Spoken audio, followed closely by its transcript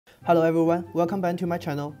Hello everyone, welcome back to my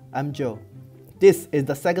channel. I'm Joe. This is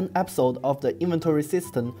the second episode of the inventory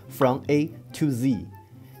system from A to Z.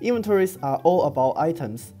 Inventories are all about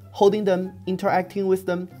items, holding them, interacting with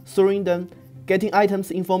them, storing them, getting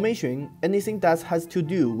items information, anything that has to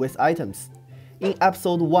do with items. In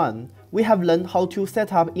episode 1, we have learned how to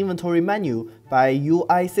set up inventory menu by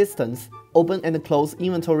UI systems, open and close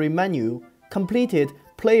inventory menu, completed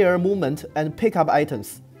player movement and pick up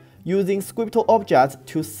items, using scriptal objects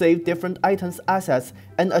to save different items assets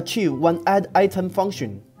and achieve one add item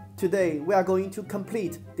function. Today, we are going to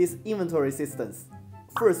complete this inventory systems.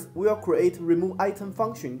 First, we will create remove item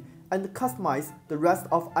function and customize the rest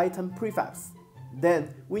of item prefabs.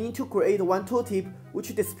 Then, we need to create one tooltip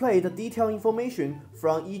which displays the detailed information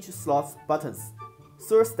from each slot's buttons.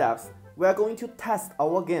 Third steps, we are going to test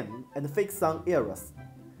our game and fix some errors.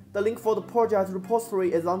 The link for the project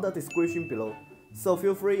repository is on the description below, so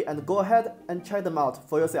feel free and go ahead and check them out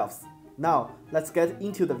for yourselves. Now, let's get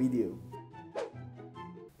into the video.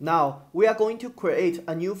 Now, we are going to create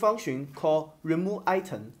a new function called remove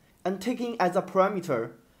item and taking as a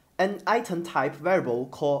parameter an item type variable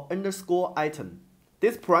called _item.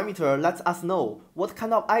 This parameter lets us know what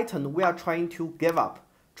kind of item we are trying to give up,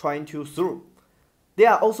 trying to throw.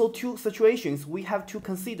 There are also two situations we have to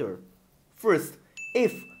consider. First,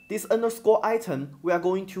 if this _item we are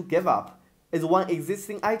going to give up is one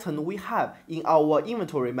existing item we have in our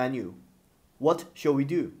inventory menu, what shall we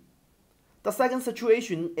do? The second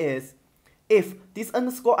situation is if this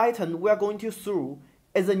 _item we are going to throw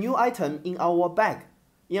is a new item in our bag.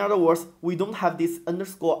 In other words, we don't have this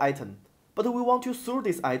 _item, but we want to throw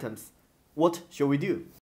these items. What shall we do?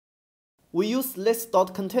 We use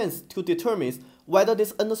list.contains to determine whether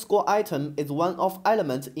this _item is one of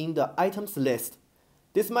element in the items list.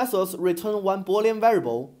 This method returns one Boolean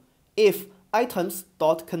variable. If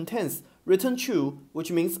items.contains return true,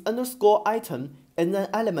 which means _item is an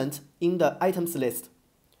element in the items list.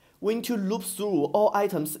 We need to loop through all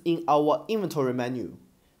items in our inventory menu.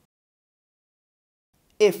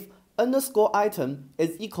 If _item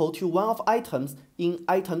is equal to one of items in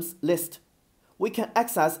items list, we can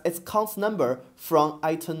access its count number from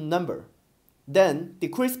item number, then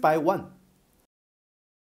decrease by 1.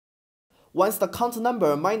 Once the count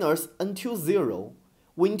number minus until 0,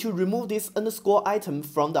 we need to remove this _item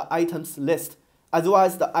from the items list, as well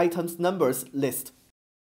as the items numbers list.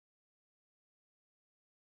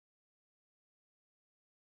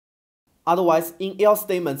 Otherwise, in else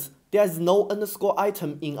statements, there is no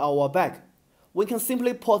 _item in our bag. We can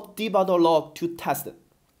simply put debug.log to test it.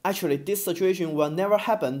 Actually, this situation will never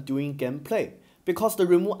happen during gameplay, because the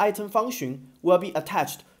remove item function will be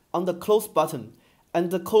attached on the close button,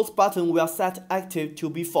 and the close button will set active to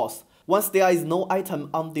be false once there is no item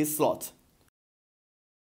on this slot.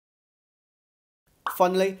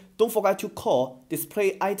 Finally, don't forget to call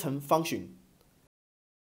display item function.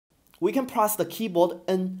 We can press the keyboard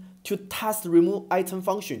N to test remove item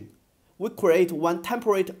function. We create one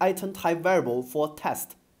temporary item type variable for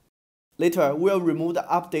test. Later, we'll remove the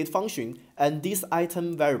update function and this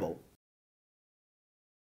item variable.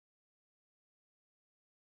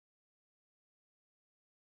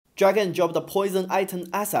 Drag and drop the poison item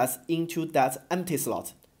assets into that empty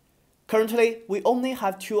slot. Currently, we only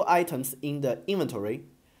have 2 items in the inventory.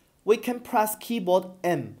 We can press keyboard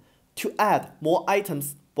M to add more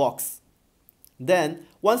items box. Then,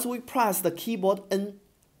 once we press the keyboard N,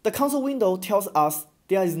 the console window tells us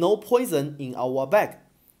there is no poison in our bag,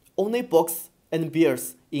 only books and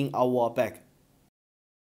beers in our bag.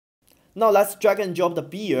 Now let's drag and drop the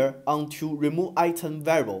beer onto remove item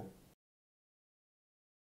variable.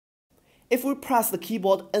 If we press the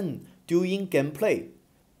keyboard N during gameplay,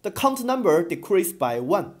 the count number decreases by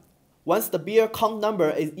 1. Once the beer count number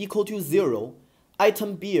is equal to 0,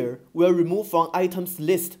 item beer will remove from items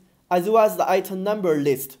list as well as the item number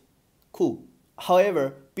list. Cool.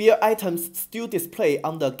 However, beer items still display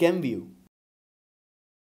on the game view.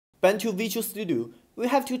 Back to Visual Studio, we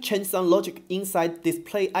have to change some logic inside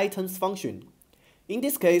display items function. In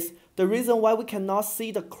this case, the reason why we cannot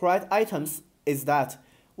see the correct items is that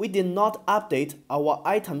we did not update our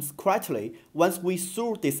items correctly once we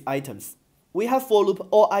threw these items. We have for loop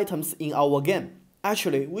all items in our game.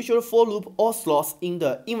 Actually, we should for loop all slots in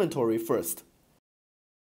the inventory first.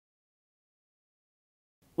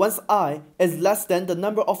 Once I is less than the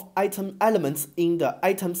number of item elements in the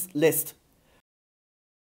items list,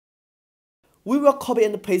 we will copy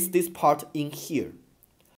and paste this part in here.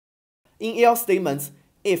 In else statements,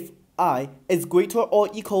 if I is greater or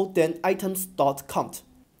equal than items.count.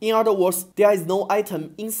 In other words, there is no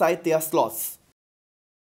item inside their slots.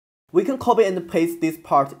 We can copy and paste this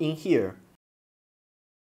part in here.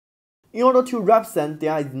 In order to represent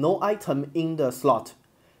there is no item in the slot,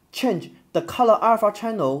 change the color alpha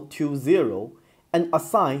channel to 0 and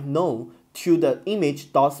assign none to the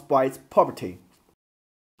image.sprite property.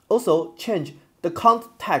 Also, change the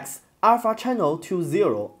count text alpha channel to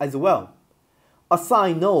 0 as well.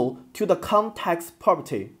 Assign null to the count text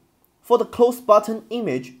property. For the close button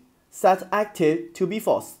image, set active to be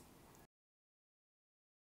false.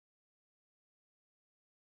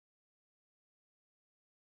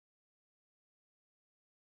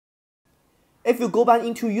 If you go back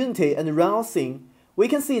into Unity and run our scene, we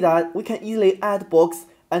can see that we can easily add box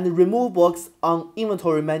and remove box on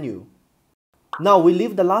inventory menu. Now we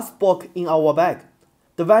leave the last box in our bag.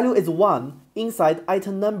 The value is 1 inside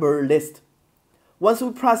item number list. Once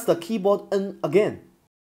we press the keyboard N again.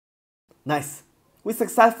 Nice! We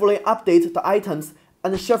successfully update the items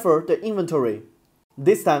and shuffle the inventory.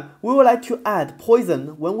 This time, we would like to add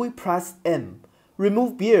poison when we press M,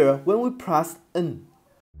 remove beer when we press N.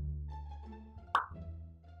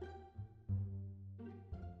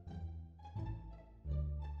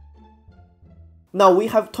 Now we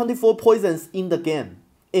have 24 poisons in the game.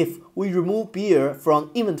 If we remove beer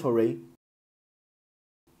from inventory,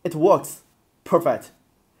 it works. Perfect.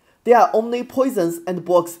 There are only poisons and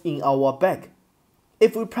bugs in our bag.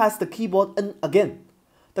 If we press the keyboard N again,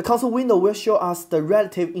 the console window will show us the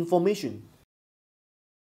relative information.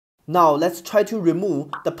 Now let's try to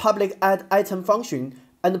remove the public add item function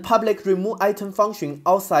and public remove item function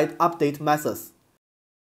outside update methods.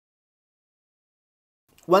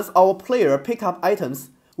 Once our player pick up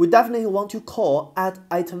items, we definitely want to call add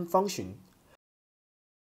item function.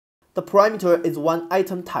 The parameter is one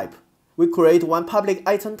item type. We create one public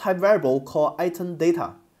item type variable called item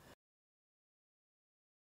data.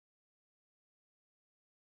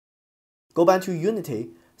 Go back to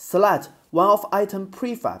Unity, select one of item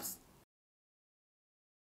prefabs.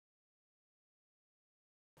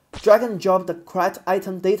 Drag and drop the correct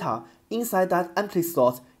item data inside that empty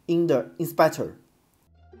slot in the inspector.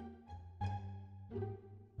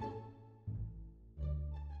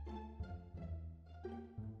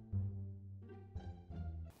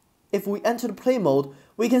 If we enter the play mode,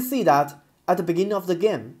 we can see that at the beginning of the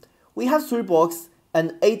game, we have 3 boxes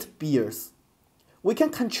and 8 beers. We can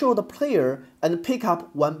control the player and pick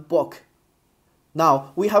up 1 book.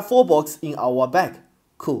 Now we have 4 boxes in our bag.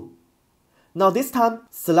 Cool. Now this time,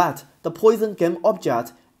 select the poison game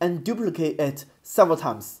object and duplicate it several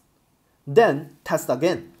times. Then test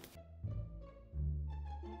again.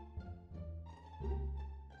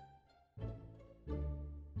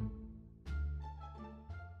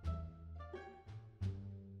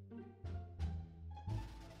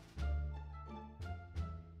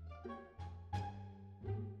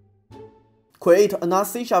 Create another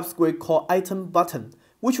C# script called item button,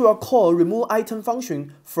 which will call remove item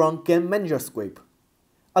function from game manager script.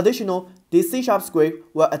 Additional, this C# script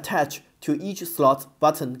will attach to each slot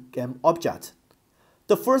button game object.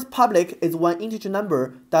 The first public is one integer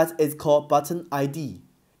number that is called button ID.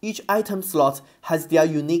 Each item slot has their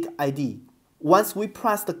unique ID. Once we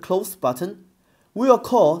press the close button, we will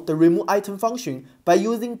call the remove item function by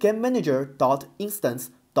using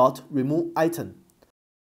GameManager.instance.removeItem.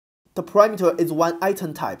 The parameter is one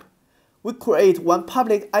item type. We create one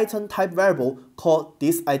public item type variable called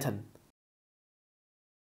thisItem.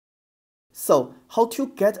 So, how to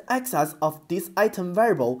get access of this item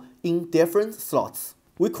variable in different slots?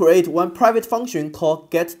 We create one private function called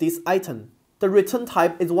getThisItem. The return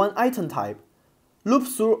type is one item type. Loop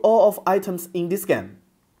through all of items in this game.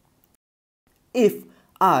 If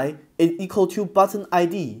I is equal to button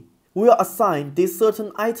ID, we will assign this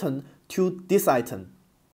certain item to this item.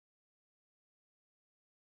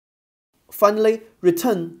 Finally,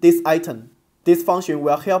 return this item. This function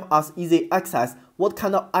will help us easily access what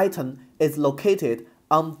kind of item is located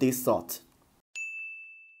on this slot.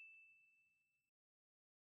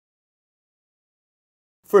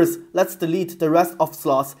 First, let's delete the rest of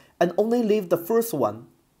slots and only leave the first one.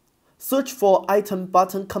 Search for item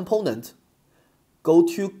button component. Go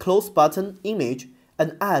to close button image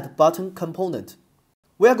and add button component.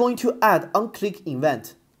 We are going to add onClick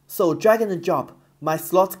event, so drag and drop my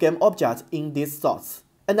slot game object in these slots.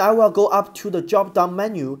 And I will go up to the drop down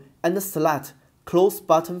menu and select close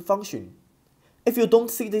button function. If you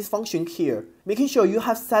don't see this function here, making sure you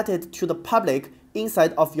have set it to the public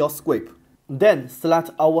inside of your script. Then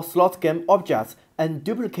select our slot game object and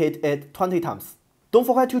duplicate it 20 times. Don't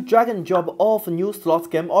forget to drag and drop all of new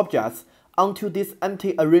slot game objects onto these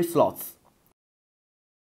empty array slots.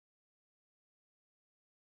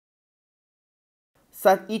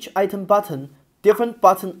 Set each item button different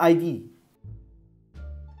button ID.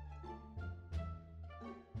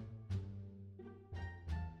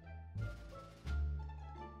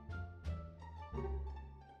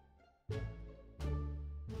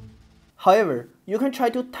 However, you can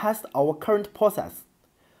try to test our current process.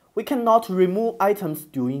 We cannot remove items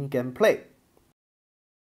during gameplay.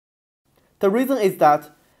 The reason is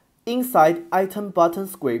that inside item button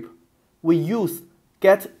script, we use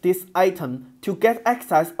getThisItem to get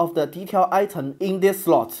access of the detail item in this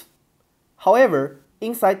slot. However,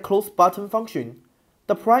 inside close button function,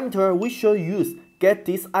 the parameter we should use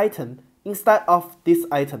getThisItem instead of this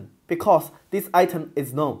item because this item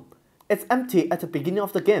is known. It's empty at the beginning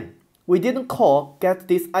of the game. We didn't call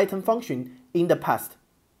getThisItem function in the past.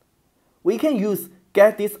 We can use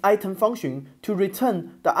getThisItem function to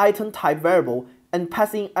return the item type variable and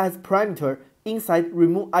pass in as parameter inside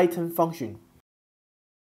removeItem function.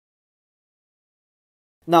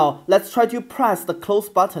 Now let's try to press the close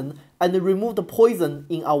button and remove the poison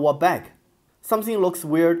in our bag. Something looks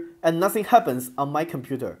weird and nothing happens on my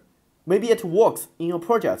computer. Maybe it works in your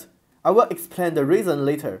project. I will explain the reason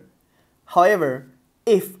later. However,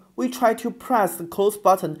 if we try to press the close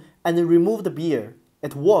button and remove the beer,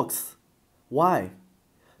 it works. Why?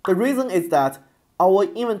 The reason is that our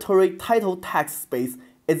inventory title text space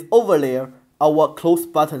is overlay our close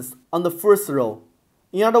buttons on the first row.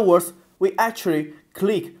 In other words, we actually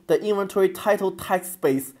click the inventory title text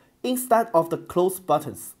space instead of the close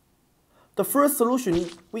buttons. The first solution,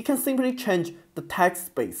 we can simply change the text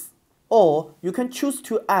space. Or you can choose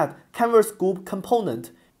to add canvas scoop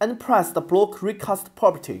component and press the block recast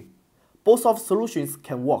property. Both of solutions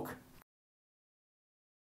can work.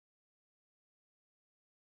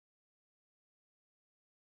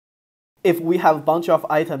 If we have a bunch of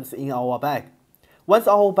items in our bag, once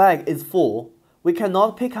our bag is full, we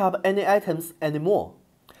cannot pick up any items anymore.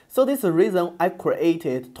 So this is the reason I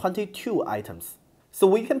created 22 items. So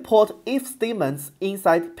we can put if statements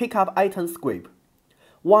inside pickup item script.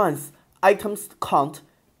 Once items count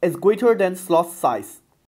is greater than slot size,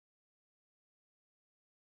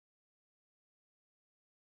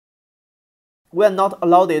 we are not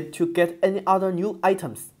allowed to get any other new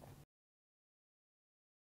items.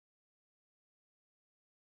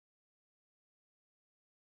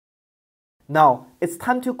 Now, it's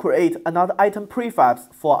time to create another item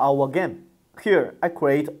prefabs for our game. Here, I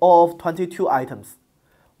create all of 22 items.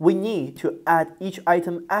 We need to add each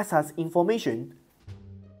item access information.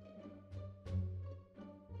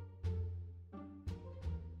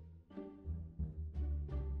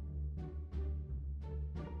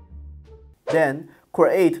 Then,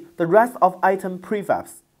 create the rest of item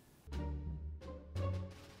prefabs.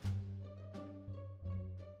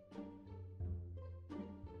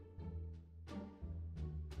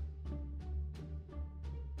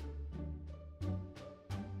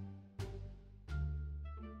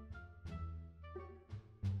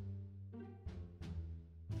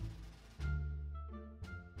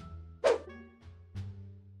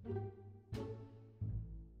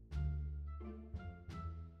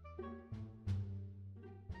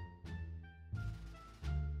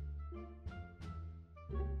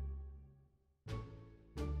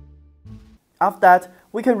 After that,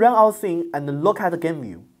 we can run our scene and look at the game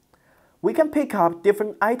view. We can pick up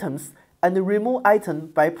different items and remove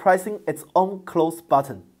item by pressing its own close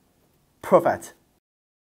button. Perfect.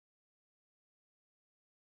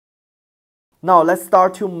 Now let's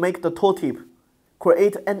start to make the tooltip.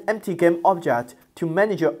 Create an empty game object to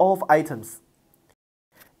manage all of items.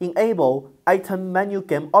 Enable item menu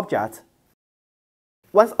game object.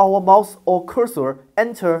 Once our mouse or cursor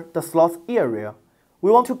enter the slot area,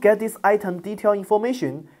 we want to get this item detail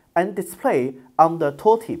information and display on the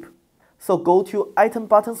tooltip. So go to item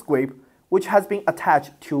button script, which has been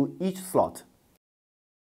attached to each slot.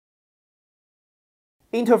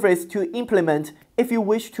 Interface to implement if you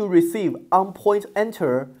wish to receive on-point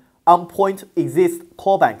enter, on-point exist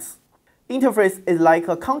callbacks. Interface is like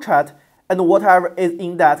a contract, and whatever is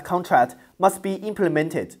in that contract must be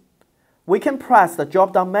implemented. We can press the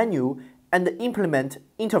drop-down menu and implement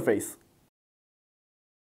interface.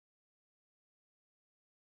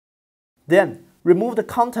 Then, remove the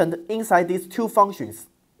content inside these two functions.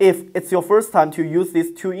 If it's your first time to use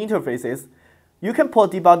these two interfaces, you can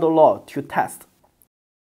put debug.log to test.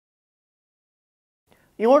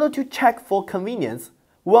 In order to check for convenience,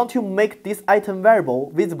 we want to make this item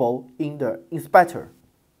variable visible in the inspector.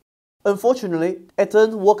 Unfortunately, it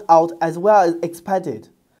didn't work out as well as expected.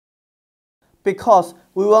 Because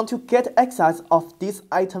we want to get access of this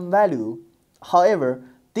item value. However,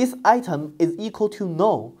 this item is equal to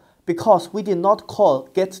null because we did not call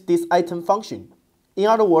getThisItem function. In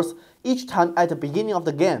other words, each time at the beginning of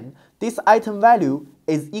the game, this item value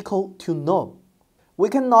is equal to null. We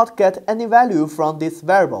cannot get any value from this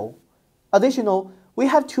variable. Additionally, we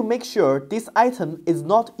have to make sure this item is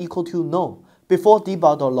not equal to null before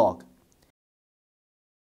debug.log.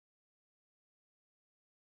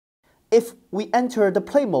 If we enter the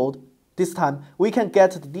play mode, this time we can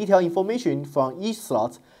get the detailed information from each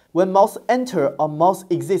slot when mouse enter or mouse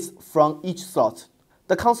exits from each slot.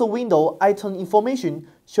 The console window item information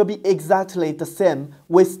should be exactly the same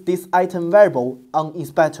with this item variable on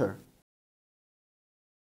inspector.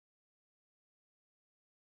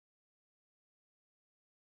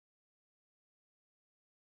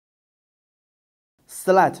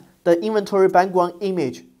 Select the inventory background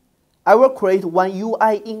image. I will create one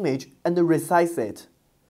UI image and resize it.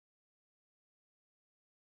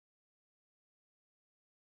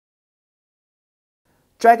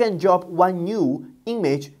 Drag and drop one new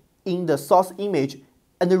image in the source image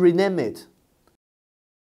and rename it.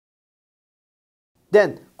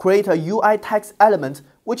 Then create a UI text element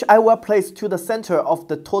which I will place to the center of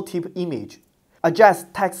the tooltip image.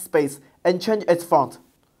 Adjust text space and change its font.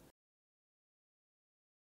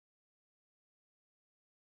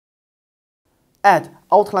 Add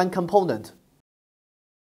outline component.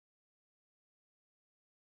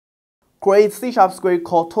 Create C# script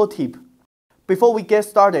called Tooltip. Before we get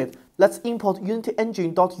started, let's import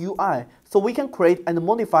UnityEngine.ui so we can create and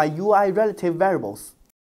modify UI relative variables.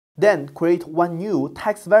 Then create one new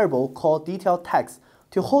text variable called detail text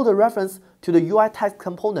to hold a reference to the UI text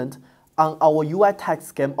component on our UI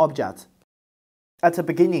text game object. At the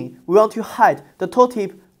beginning, we want to hide the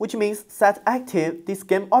tooltip, which means set active this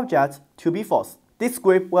game object to be false. This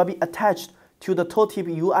script will be attached to the tooltip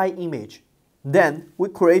UI image. Then we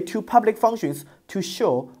create two public functions to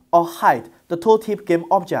show or hide the tooltip game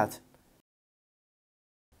object.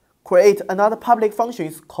 Create another public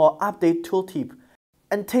function called update tooltip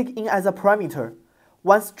and take in as a parameter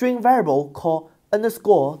one string variable called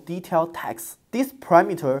 _detail text. This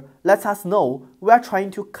parameter lets us know we are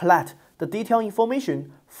trying to collect the detailed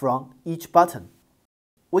information from each button.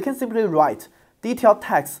 We can simply write detail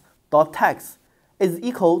text.text is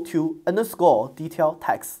equal to _detail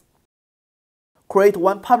text. Create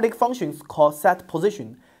one public function called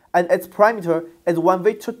setPosition, and its parameter is one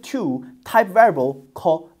vector2 type variable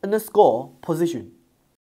called _position.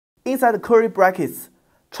 Inside the curly brackets,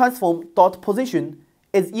 transform.position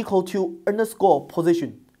is equal to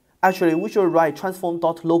 _position. Actually, we should write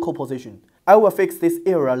transform.localPosition. I will fix this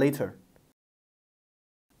error later.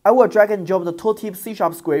 I will drag and drop the tooltip C#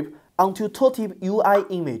 script onto tooltip UI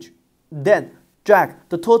image. Then drag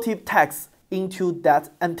the tooltip text into that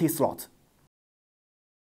empty slot.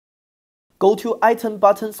 Go to item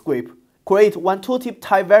button script. Create one tooltip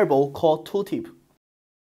type variable called tooltip.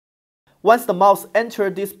 Once the mouse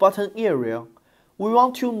enters this button area, we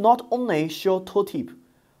want to not only show tooltip,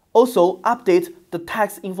 also update the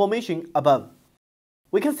text information above.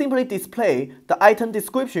 We can simply display the item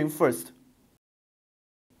description first.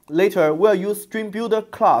 Later, we'll use stringBuilder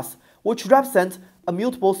class, which represents a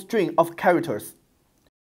mutable string of characters.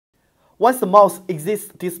 Once the mouse exits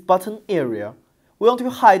this button area, we want to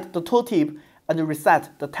hide the tooltip and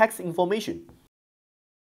reset the text information.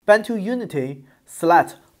 Bend to Unity,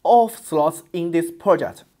 select all slots in this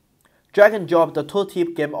project. Drag and drop the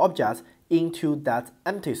tooltip game object into that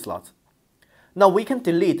empty slot. Now we can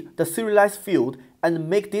delete the serialized field and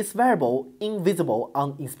make this variable invisible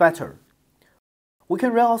on inspector. We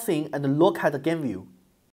can run our scene and look at the game view.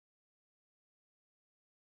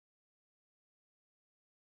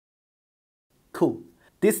 Cool.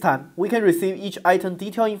 This time, we can receive each item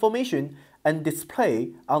detail information and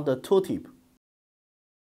display on the tooltip.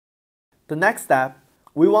 The next step,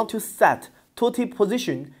 we want to set tooltip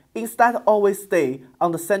position instead always stay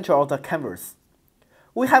on the center of the canvas.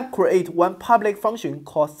 We have created one public function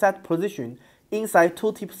called setPosition inside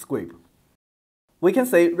tooltip script. We can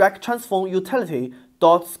say rectTransform utility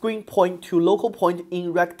dot screen point to local point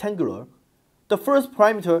in rectangular. The first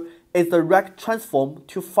parameter is the rectTransform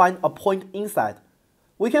to find a point inside.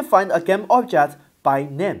 We can find a game object by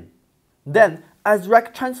name. Then as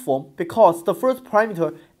rectTransform because the first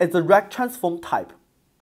parameter is the rectTransform type.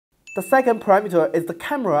 The second parameter is the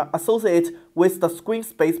camera associated with the screen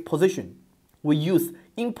space position. We use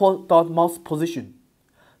import.mousePosition.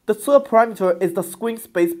 The third parameter is the screen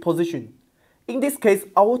space position. In this case,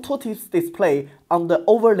 our tooltips display on the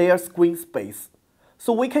overlayer screen space,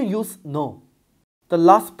 so we can use no. The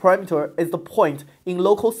last parameter is the point in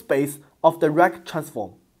local space of the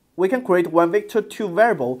rectTransform. We can create one vector2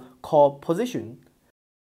 variable called position.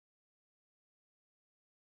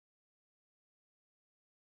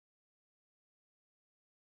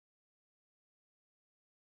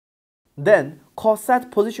 Then call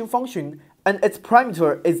setPosition function, and its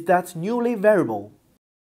parameter is that newly variable.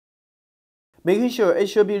 Making sure it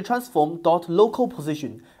should be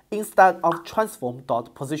transform.localPosition instead of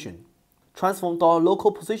transform.position.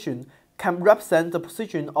 Transform.localPosition can represent the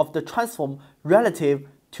position of the transform relative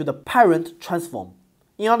to the parent transform.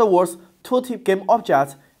 In other words, Tooltip game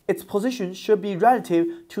object, its position should be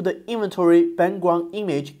relative to the inventory background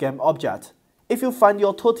image game object. If you find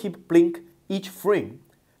your tooltip blink each frame,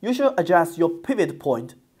 you should adjust your pivot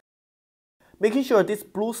point, making sure this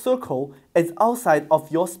blue circle is outside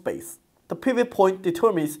of your space. The pivot point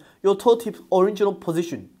determines your tooltip's original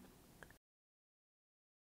position.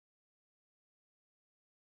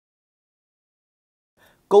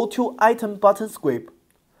 Go to Item button script.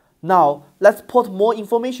 Now, let's put more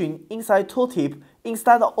information inside Tooltip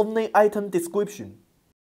instead of only item description.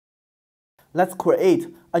 Let's create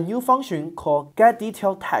a new function called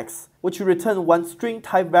getDetailText, which returns one string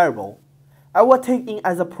type variable. I will take in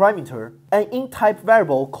as a parameter an int type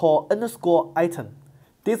variable called _item.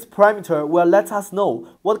 This parameter will let us know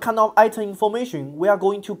what kind of item information we are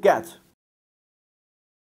going to get.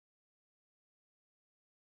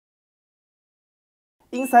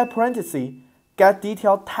 Inside parentheses,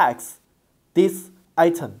 getDetailText, this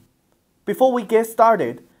item. Before we get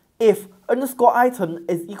started, if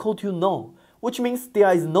 _item is equal to null, which means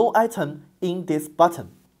there is no item in this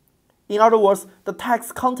button. In other words, the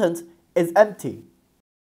text content is empty.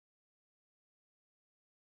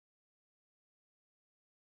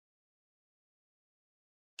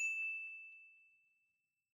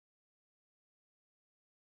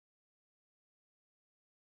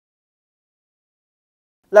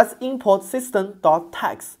 Let's import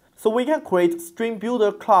system.text so we can create string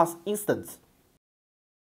builder class instance.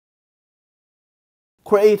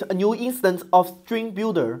 Create a new instance of string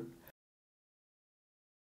builder.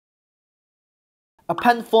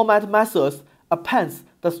 Append format methods appends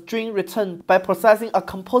the string returned by processing a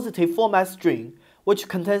compositive format string which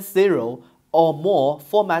contains 0 or more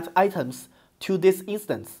format items to this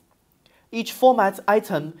instance. Each format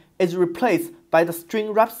item is replaced by the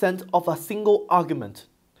string represent of a single argument.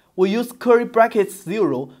 We use curly brackets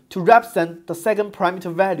 0 to represent the second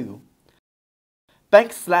parameter value.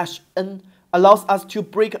 \n allows us to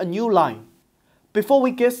break a new line. Before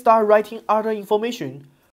we get started writing other information,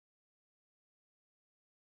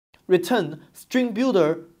 return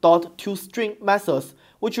stringBuilder.toString methods,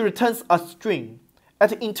 which returns a string.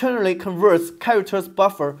 It internally converts characters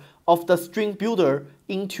buffer of the string builder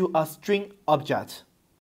into a string object.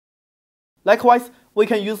 Likewise, we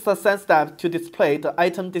can use the same step to display the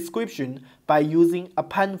item description by using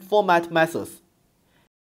append format methods.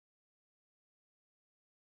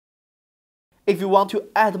 If you want to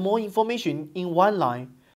add more information in one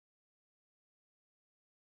line,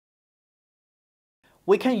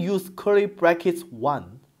 we can use curly brackets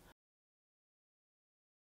 1.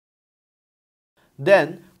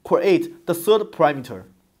 Then create the third parameter.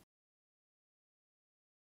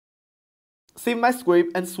 Save my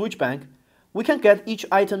script and switch back. We can get each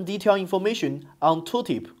item detail information on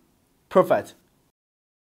Tooltip. Perfect.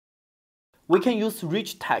 We can use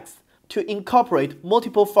rich text to incorporate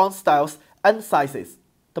multiple font styles and sizes.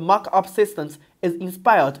 The markup system is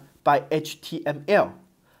inspired by HTML.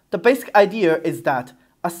 The basic idea is that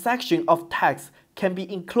a section of text can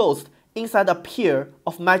be enclosed inside a pair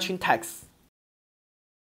of matching text.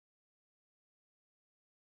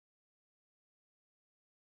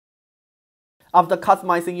 After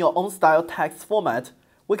customizing your own style text format,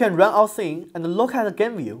 we can run our scene and look at the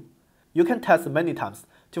game view. You can test many times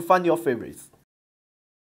to find your favorites.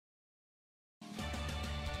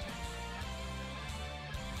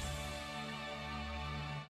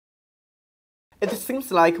 It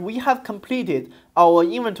seems like we have completed our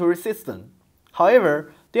inventory system.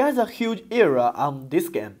 However, there is a huge error on this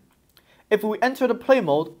game. If we enter the play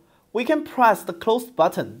mode, we can press the close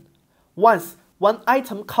button. Once one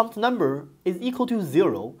item count number is equal to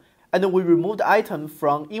 0, and we remove the item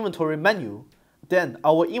from inventory menu, then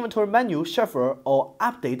our inventory menu shuffle or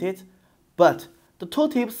updated, but the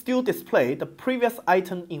tooltip still displays the previous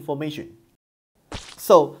item information.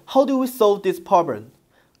 So how do we solve this problem?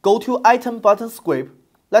 Go to Item button script.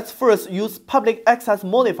 Let's first use public access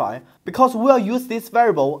modifier because we'll use this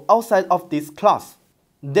variable outside of this class.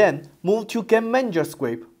 Then move to Game Manager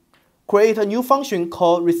script. Create a new function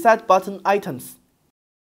called resetButtonItems.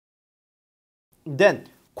 Then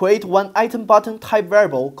create one item button type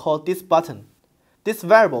variable called thisButton. This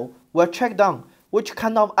variable will track down which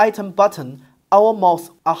kind of item button our mouse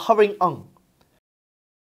are hovering on.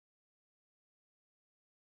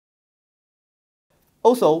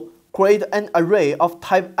 Also, create an array of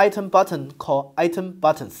type item button called item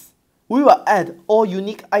buttons. We will add all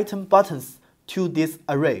unique item buttons to this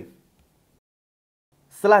array.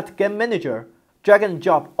 Select Game Manager, drag and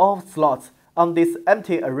drop all slots on this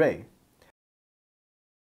empty array.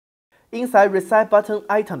 inside reset button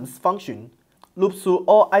items function, loop through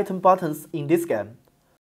all item buttons in this game.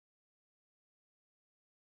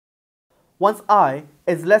 Once I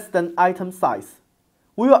is less than item size,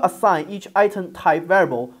 we will assign each item type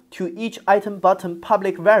variable to each item button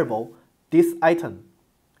public variable, this item.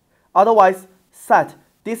 Otherwise, set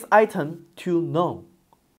this item to none.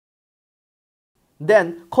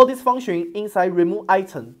 Then call this function inside remove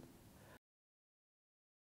item.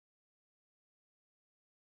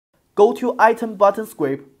 Go to item button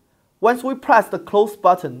script. Once we press the close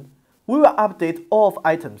button, we will update all of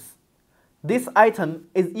items. This item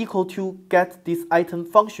is equal to get this item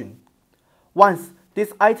function. Once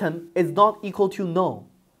this item is not equal to none,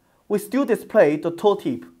 we still display the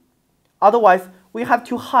tooltip. Otherwise, we have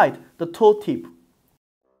to hide the tooltip.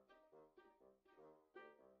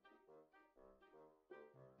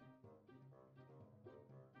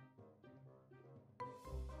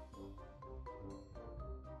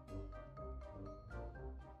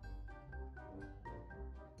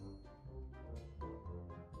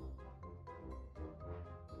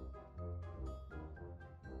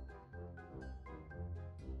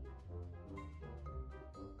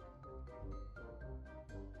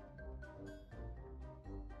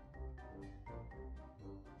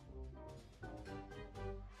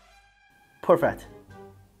 Perfect.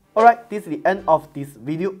 Alright, this is the end of this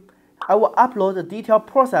video. I will upload the detailed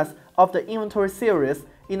process of the inventory series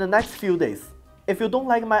in the next few days. If you don't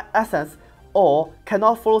like my essence or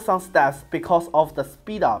cannot follow some steps because of the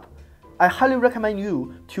speed up, I highly recommend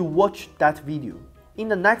you to watch that video. In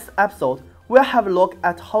the next episode, we'll have a look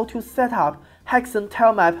at how to set up Hexagon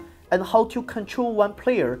TIlemap and how to control one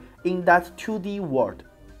player in that 2D world.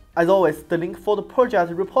 As always, the link for the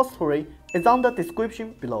project repository is on the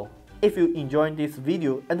description below. If you enjoyed this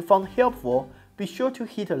video and found it helpful, be sure to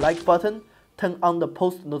hit the like button, turn on the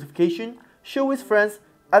post notification, share with friends,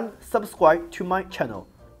 and subscribe to my channel.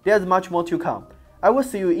 There's much more to come. I will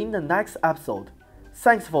see you in the next episode.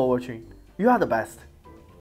 Thanks for watching. You are the best.